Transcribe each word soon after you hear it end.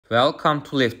Welcome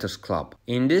to Lifters Club.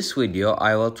 In this video,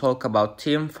 I will talk about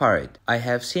Tim Farid. I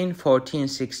have seen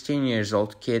 14-16 years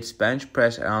old kids bench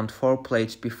press around 4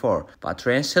 plates before, but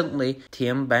recently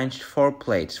Tim benched 4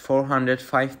 plates,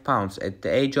 405 pounds at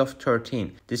the age of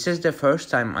 13. This is the first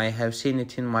time I have seen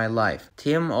it in my life.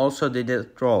 Tim also did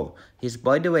it raw. His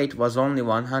body weight was only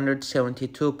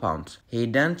 172 pounds. He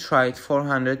then tried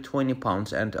 420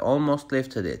 pounds and almost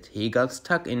lifted it. He got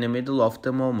stuck in the middle of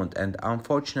the movement and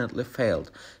unfortunately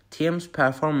failed. Tim's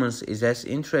performance is as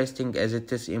interesting as it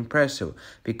is impressive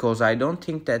because I don't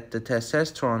think that the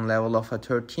testosterone level of a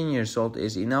 13-year-old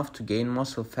is enough to gain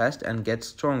muscle fast and get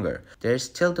stronger. There is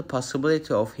still the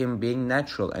possibility of him being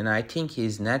natural, and I think he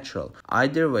is natural.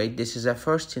 Either way, this is a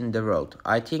first in the world.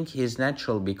 I think he is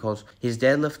natural because his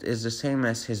deadlift is the same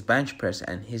as his bench press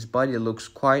and his body looks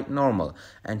quite normal,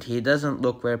 and he doesn't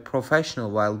look very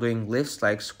professional while doing lifts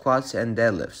like squats and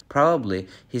deadlifts. Probably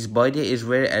his body is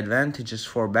very advantageous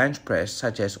for bench press,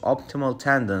 such as optimal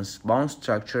tendons, bone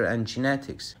structure, and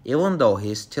genetics. Even though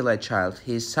he is still a child,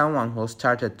 he is someone who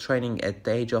started training at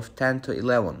the age of 10 to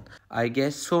 11. I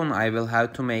guess soon I will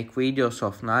have to make videos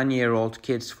of 9-year-old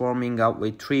kids warming up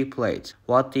with 3 plates.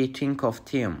 What do you think of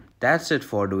Tim? That's it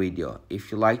for the video.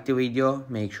 If you liked the video,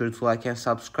 make sure to like and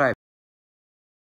subscribe.